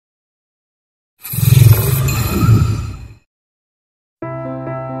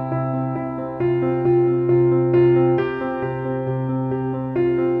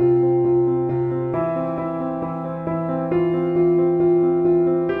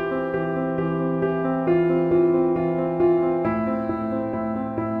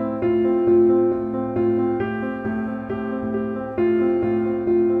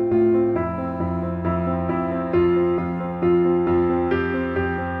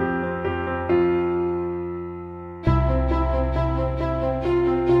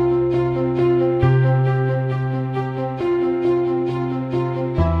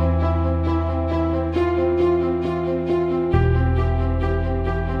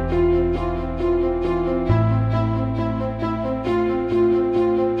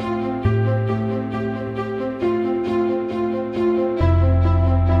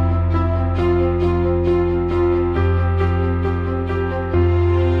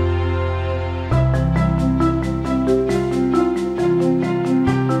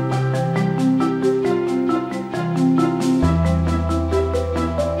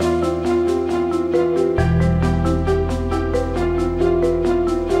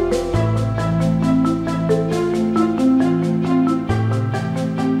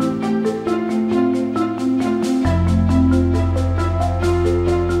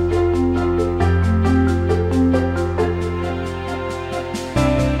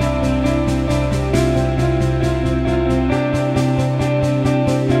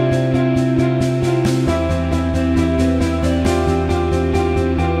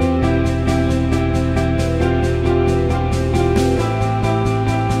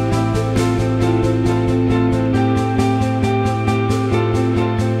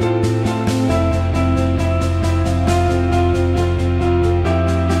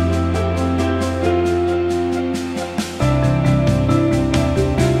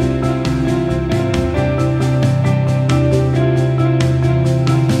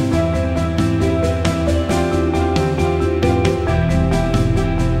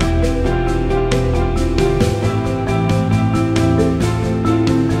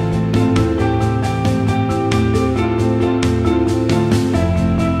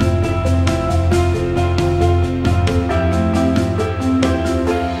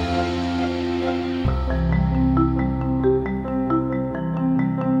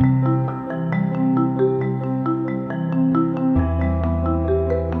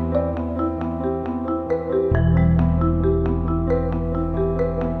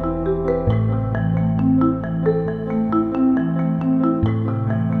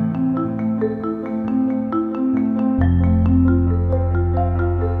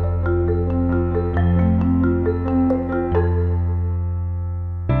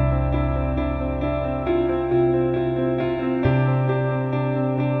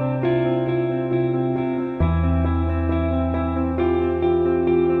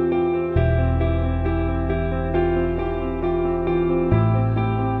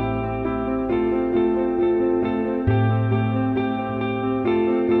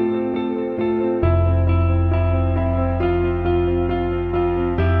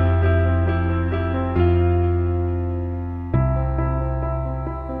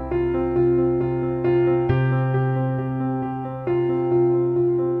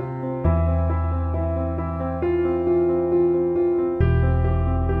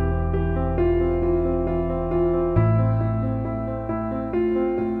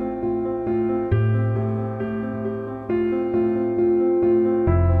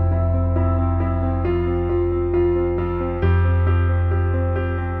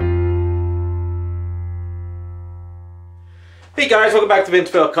Hey guys, welcome back to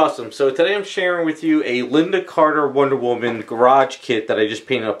Vinceville Custom. So today I'm sharing with you a Lynda Carter Wonder Woman garage kit that I just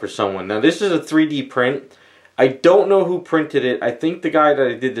painted up for someone. Now this is a 3D print. I don't know who printed it. I think the guy that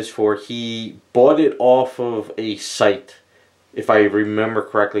I did this for, he bought it off of a site, if I remember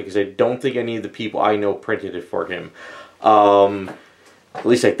correctly, because I don't think any of the people I know printed it for him. At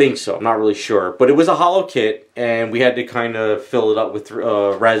least I think so. I'm not really sure. But it was a hollow kit, and we had to kind of fill it up with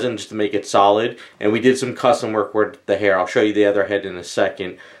resin just to make it solid. And we did some custom work with the hair. I'll show you the other head in a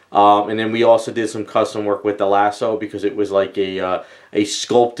second. And then we also did some custom work with the lasso because it was like a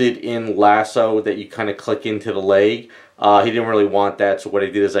sculpted in lasso that you kind of click into the leg. He didn't really want that, so what I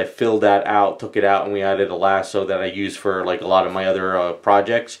did is I filled that out, took it out, and we added a lasso that I use for like a lot of my other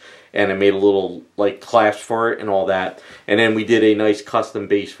projects. And I made a little like clasp for it and all that. And then we did a nice custom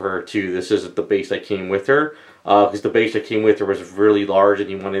base for her too. This isn't the base that came with her, because the base that came with her was really large and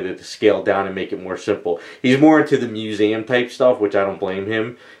he wanted it to scale down and make it more simple. He's more into the museum type stuff, which I don't blame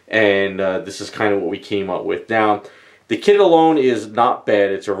him. And this is kind of what we came up with. Now, the kit alone is not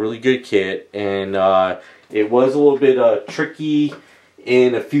bad. It's a really good kit, and it was a little bit tricky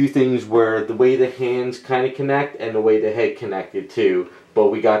in a few things where the way the hands kind of connect and the way the head connected too. But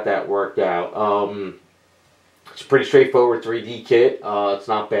we got that worked out. It's a pretty straightforward 3D kit. It's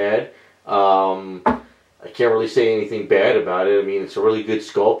not bad. I can't really say anything bad about it. I mean, it's a really good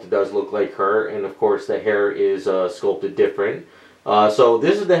sculpt. It does look like her. And of course, the hair is sculpted different. So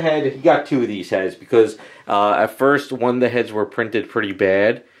this is the head. He got two of these heads because at first one of the heads were printed pretty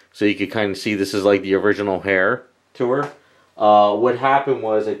bad. So you could kind of see this is like the original hair to her. What happened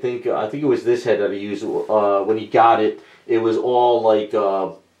was, I think it was this head that he used when he got it. It was all like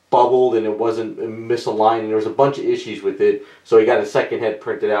bubbled and it wasn't misaligned, and there was a bunch of issues with it. So he got a second head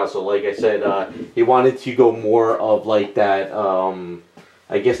printed out. So like I said, he wanted to go more of like that,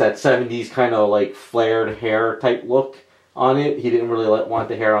 I guess that 70s kind of like flared hair type look on it. He didn't really want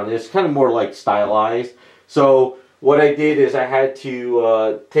the hair on this, kind of more like stylized. So what I did is I had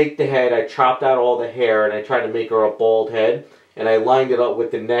to take the head, I chopped out all the hair, and I tried to make her a bald head. And I lined it up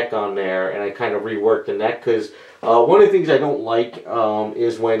with the neck on there, and I kind of reworked the neck, because one of the things I don't like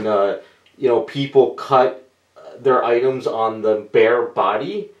is when you know, people cut their items on the bare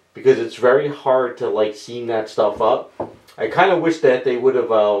body, because it's very hard to like seam that stuff up. I kind of wish that they would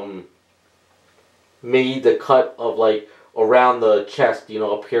have made the cut of like around the chest, you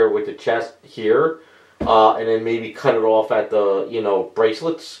know, up here with the chest here, and then maybe cut it off at the, you know,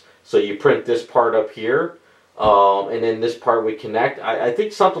 bracelets. So you print this part up here. And then this part would connect. I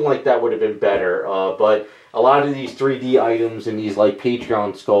think something like that would have been better. But a lot of these 3D items and these like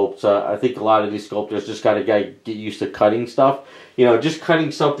Patreon sculpts, I think a lot of these sculptors just got to get used to cutting stuff. You know, just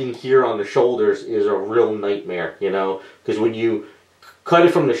cutting something here on the shoulders is a real nightmare, you know. Because when you cut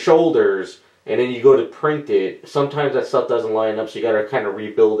it from the shoulders and then you go to print it, sometimes that stuff doesn't line up. So you got to kind of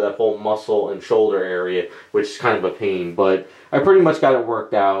rebuild that whole muscle and shoulder area, which is kind of a pain. But I pretty much got it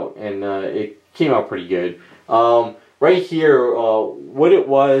worked out, and it came out pretty good. Right here, what it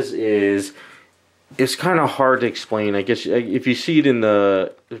was is, it's kind of hard to explain. I guess if you see it in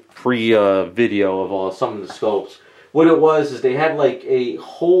the pre-video of some of the sculpts, what it was is they had like a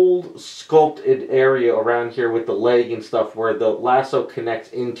whole sculpted area around here with the leg and stuff where the lasso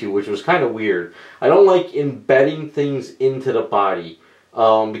connects into, which was kind of weird. I don't like embedding things into the body,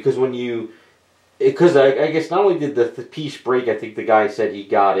 because when you... Because I guess not only did the piece break, I think the guy said he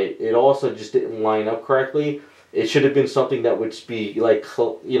got it, it also just didn't line up correctly. It should have been something that would be like,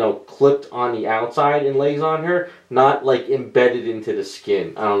 you know, clipped on the outside and lays on her, not like embedded into the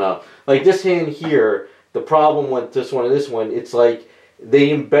skin. I don't know. Like this hand here, the problem with this one and this one, it's like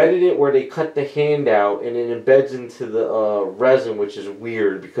they embedded it where they cut the hand out and it embeds into the resin, which is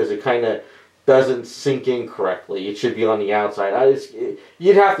weird because it kind of doesn't sink in correctly. It should be on the outside.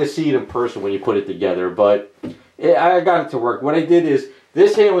 You'd have to see it in person when you put it together, but I got it to work. What I did is,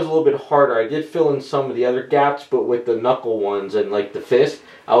 this hand was a little bit harder. I did fill in some of the other gaps, but with the knuckle ones and like the fist,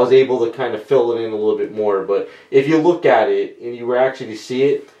 I was able to kind of fill it in a little bit more. But if you look at it and you were actually to see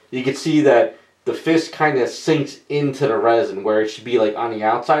it, you can see that the fist kind of sinks into the resin, where it should be like on the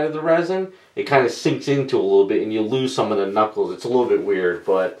outside of the resin. It kind of sinks into a little bit and you lose some of the knuckles. It's a little bit weird,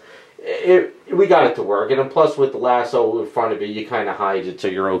 but we got it to work. And then plus with the lasso in front of it, you kind of hide it, so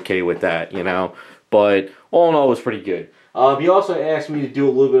you're okay with that, you know. But all in all, it was pretty good. He also asked me to do a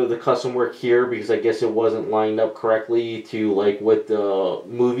little bit of the custom work here because I guess it wasn't lined up correctly to like what the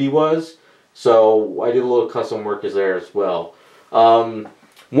movie was. So I did a little custom work there as well.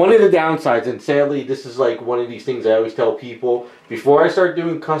 One of the downsides, and sadly this is like one of these things I always tell people, before I start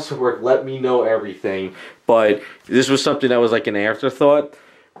doing custom work, let me know everything. But this was something that was like an afterthought.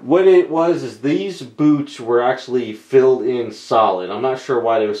 what it was is these boots were actually filled in solid. I'm not sure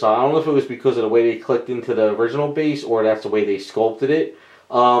why they were solid. I don't know if it was because of the way they clicked into the original base or that's the way they sculpted it.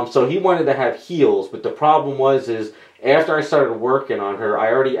 So he wanted to have heels, but the problem was is after I started working on her,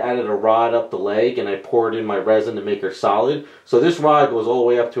 I already added a rod up the leg and I poured in my resin to make her solid. So this rod goes all the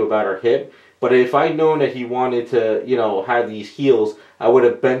way up to about her hip. But if I'd known that he wanted to, you know, have these heels, I would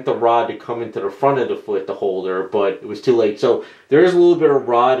have bent the rod to come into the front of the foot to hold her, but it was too late. So there is a little bit of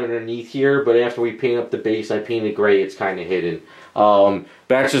rod underneath here, but after we paint up the base, I painted gray, it's kind of hidden.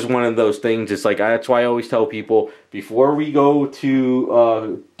 That's just one of those things. It's like, that's why I always tell people, before we go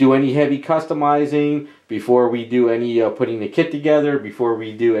to do any heavy customizing, before we do any putting the kit together, before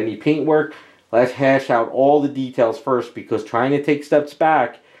we do any paint work, let's hash out all the details first, because trying to take steps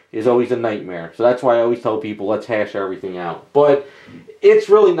back is always a nightmare. So that's why I always tell people, let's hash everything out. But it's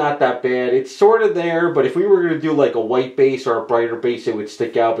really not that bad. It's sort of there, but if we were going to do like a white base or a brighter base, it would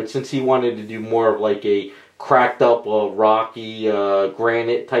stick out. But since he wanted to do more of like a cracked up, rocky,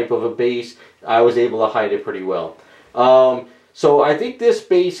 granite type of a base, I was able to hide it pretty well. So I think this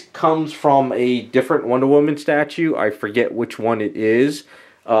base comes from a different Wonder Woman statue. I forget which one it is.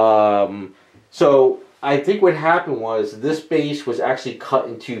 So I think what happened was this base was actually cut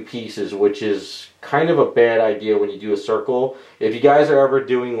in two pieces, which is kind of a bad idea when you do a circle. If you guys are ever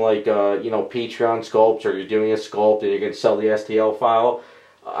doing like, you know, Patreon sculpts, or you're doing a sculpt and you're going to sell the STL file,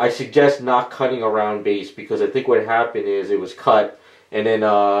 I suggest not cutting a round base, because I think what happened is it was cut and then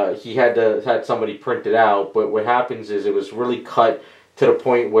he had somebody print it out. But what happens is it was really cut to the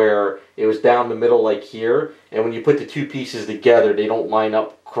point where it was down the middle like here, and when you put the two pieces together, they don't line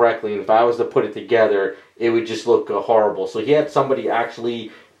up correctly, and if I was to put it together, it would just look horrible. So he had somebody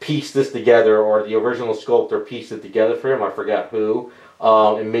actually piece this together, or the original sculptor pieced it together for him, I forgot who,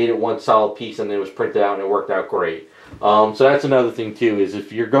 and made it one solid piece, and then it was printed out and it worked out great. So that's another thing too, is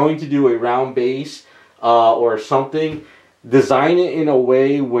if you're going to do a round base or something, design it in a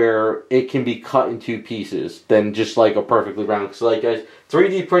way where it can be cut in two pieces than just like a perfectly round. Because like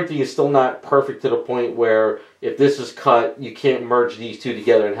 3D printing is still not perfect to the point where if this is cut, you can't merge these two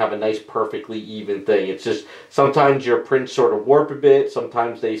together and have a nice perfectly even thing. It's just sometimes your prints sort of warp a bit,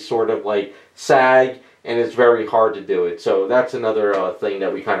 sometimes they sort of like sag, and it's very hard to do it. So that's another thing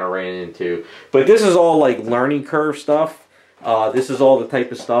that we kind of ran into. But this is all like learning curve stuff. This is all the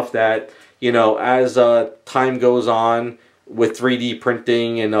type of stuff that, you know, as time goes on with 3D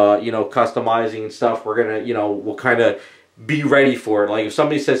printing and, you know, customizing and stuff, we're going to, you know, we'll kind of be ready for it. Like if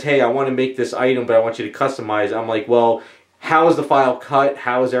somebody says, hey, I want to make this item, but I want you to customize it, I'm like, well, how is the file cut?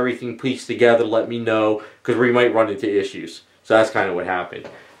 How is everything pieced together? Let me know, because we might run into issues. So that's kind of what happened.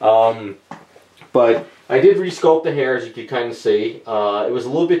 But I did resculpt the hair, as you can kind of see. It was a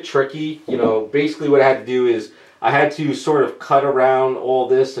little bit tricky. You know, basically what I had to do is I had to sort of cut around all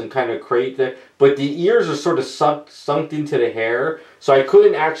this and kind of create that. But the ears are sort of sunk into the hair, so I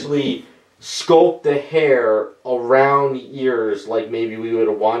couldn't actually sculpt the hair around the ears like maybe we would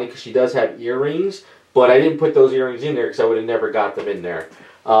have wanted, because she does have earrings, but I didn't put those earrings in there because I would have never got them in there.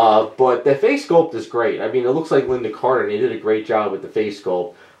 But the face sculpt is great. I mean, it looks like Lynda Carter, and they did a great job with the face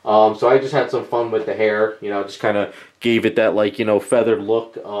sculpt. So I just had some fun with the hair, you know, just kind of gave it that, like, you know, feathered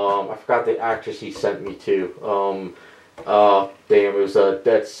look. I forgot the actress he sent me to. Damn, it was that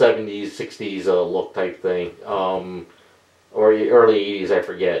 70s, 60s look type thing. Or early 80s, I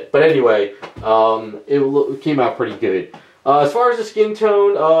forget. But anyway, it came out pretty good. As far as the skin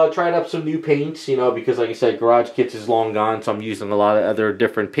tone, tried up some new paints, you know, because like I said, Garage Kits is long gone, so I'm using a lot of other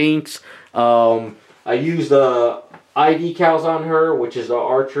different paints. I used eye decals on her, which is the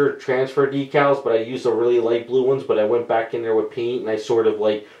Archer transfer decals, but I used the really light blue ones, but I went back in there with paint and I sort of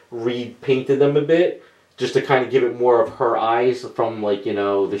like repainted them a bit, just to kind of give it more of her eyes from, like, you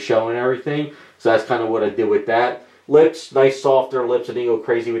know, the show and everything. So that's kind of what I did with that. Lips, nice softer lips. I didn't go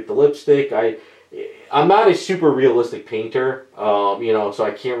crazy with the lipstick. I'm not a super realistic painter, you know, so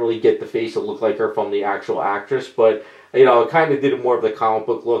I can't really get the face to look like her from the actual actress, but, you know, I kind of did more of the comic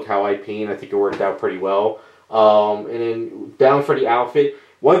book look, how I paint. I think it worked out pretty well. And then down for the outfit,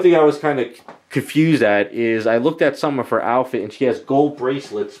 one thing I was kind of confused at is I looked at some of her outfit and she has gold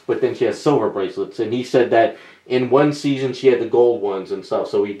bracelets, but then she has silver bracelets. And he said that in one season she had the gold ones and stuff,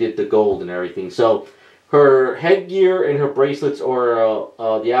 so he did the gold and everything. So her headgear and her bracelets are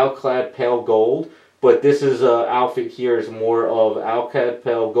the Alclad Pale Gold, but this is outfit here is more of Alclad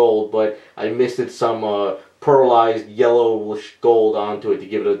Pale Gold, but I misted some pearlized yellowish gold onto it to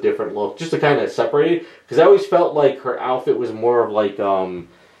give it a different look, just to kind of separate it, because I always felt like her outfit was more of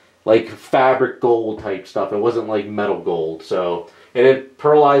like fabric gold type stuff. It wasn't like metal gold. So, and then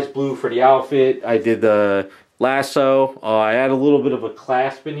pearlized blue for the outfit. I did the lasso. I add a little bit of a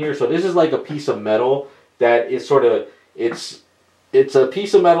clasp in here. So this is like a piece of metal that is sort of, it's a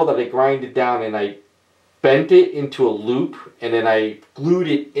piece of metal that I grinded down and I bent it into a loop and then I glued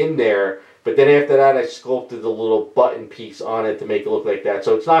it in there. But then after that, I sculpted the little button piece on it to make it look like that.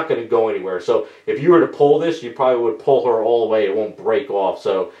 So it's not going to go anywhere. So if you were to pull this, you probably would pull her all the way. It won't break off.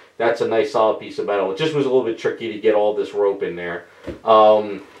 So that's a nice solid piece of metal. It just was a little bit tricky to get all this rope in there.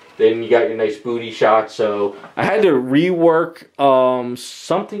 Then you got your nice booty shot. So I had to rework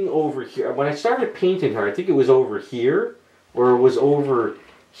something over here. When I started painting her, I think it was over here or it was over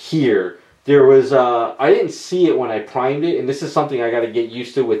here. There was, I didn't see it when I primed it, and this is something I got to get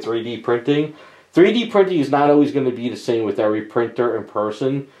used to with 3D printing. 3D printing is not always going to be the same with every printer in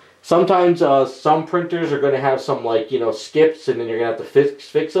person. Sometimes some printers are going to have some, like, you know, skips, and then you're going to have to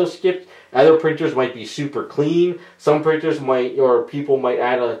fix those skips. Other printers might be super clean. Some printers might, or people might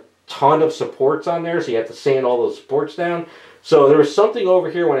add a ton of supports on there, so you have to sand all those supports down. So there was something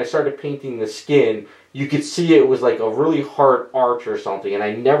over here when I started painting the skin. You could see it was like a really hard arch or something, and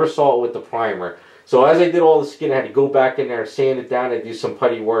I never saw it with the primer. So as I did all the skin, I had to go back in there, sand it down, and do some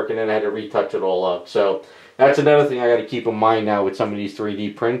putty work, and then I had to retouch it all up. So that's another thing I got to keep in mind now with some of these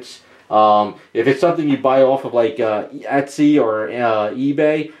 3D prints. If it's something you buy off of like Etsy or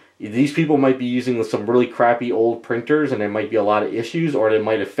eBay, these people might be using some really crappy old printers, and there might be a lot of issues, or they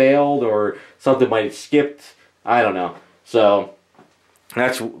might have failed, or something might have skipped. I don't know. So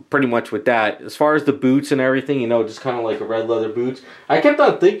that's pretty much with that. As far as the boots and everything, you know, just kind of like a red leather boots. I kept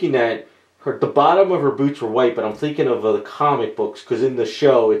on thinking that the bottom of her boots were white, but I'm thinking of the comic books, because in the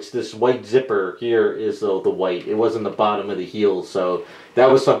show, it's this white zipper here is the white. It wasn't the bottom of the heels, so that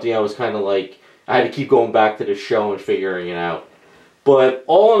was something I was kind of like, I had to keep going back to the show and figuring it out. But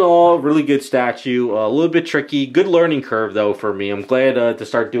all in all, really good statue. A little bit tricky. Good learning curve, though, for me. I'm glad to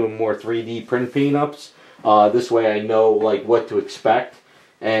start doing more 3D print paint-ups. This way I know like what to expect.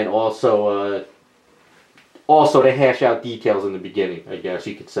 And also to hash out details in the beginning, I guess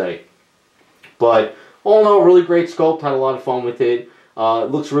you could say. But all in all, really great sculpt. Had a lot of fun with it.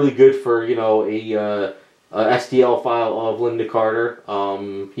 It looks really good for, you know, a STL file of Lynda Carter.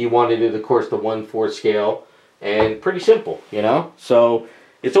 He wanted it, of course, the 1/4 scale. And pretty simple, you know. So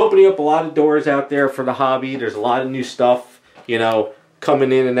it's opening up a lot of doors out there for the hobby. There's a lot of new stuff, you know,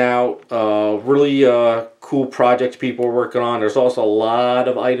 coming in and out. Really cool projects people are working on. There's also a lot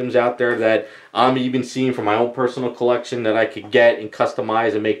of items out there that I'm even seeing from my own personal collection that I could get and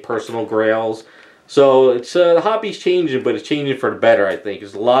customize and make personal grails. So it's the hobby's changing, but it's changing for the better, I think.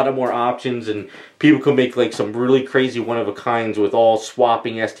 There's a lot of more options, and people can make like some really crazy one-of-a-kinds with all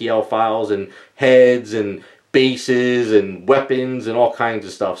swapping STL files and heads and bases and weapons and all kinds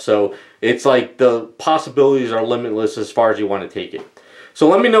of stuff. So it's like the possibilities are limitless as far as you want to take it. So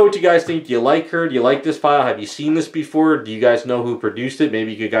let me know what you guys think. Do you like her? Do you like this file? Have you seen this before? Do you guys know who produced it?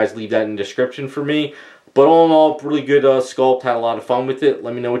 Maybe you guys leave that in the description for me. But all in all, really good sculpt. Had a lot of fun with it.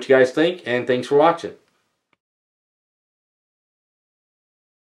 Let me know what you guys think, and thanks for watching.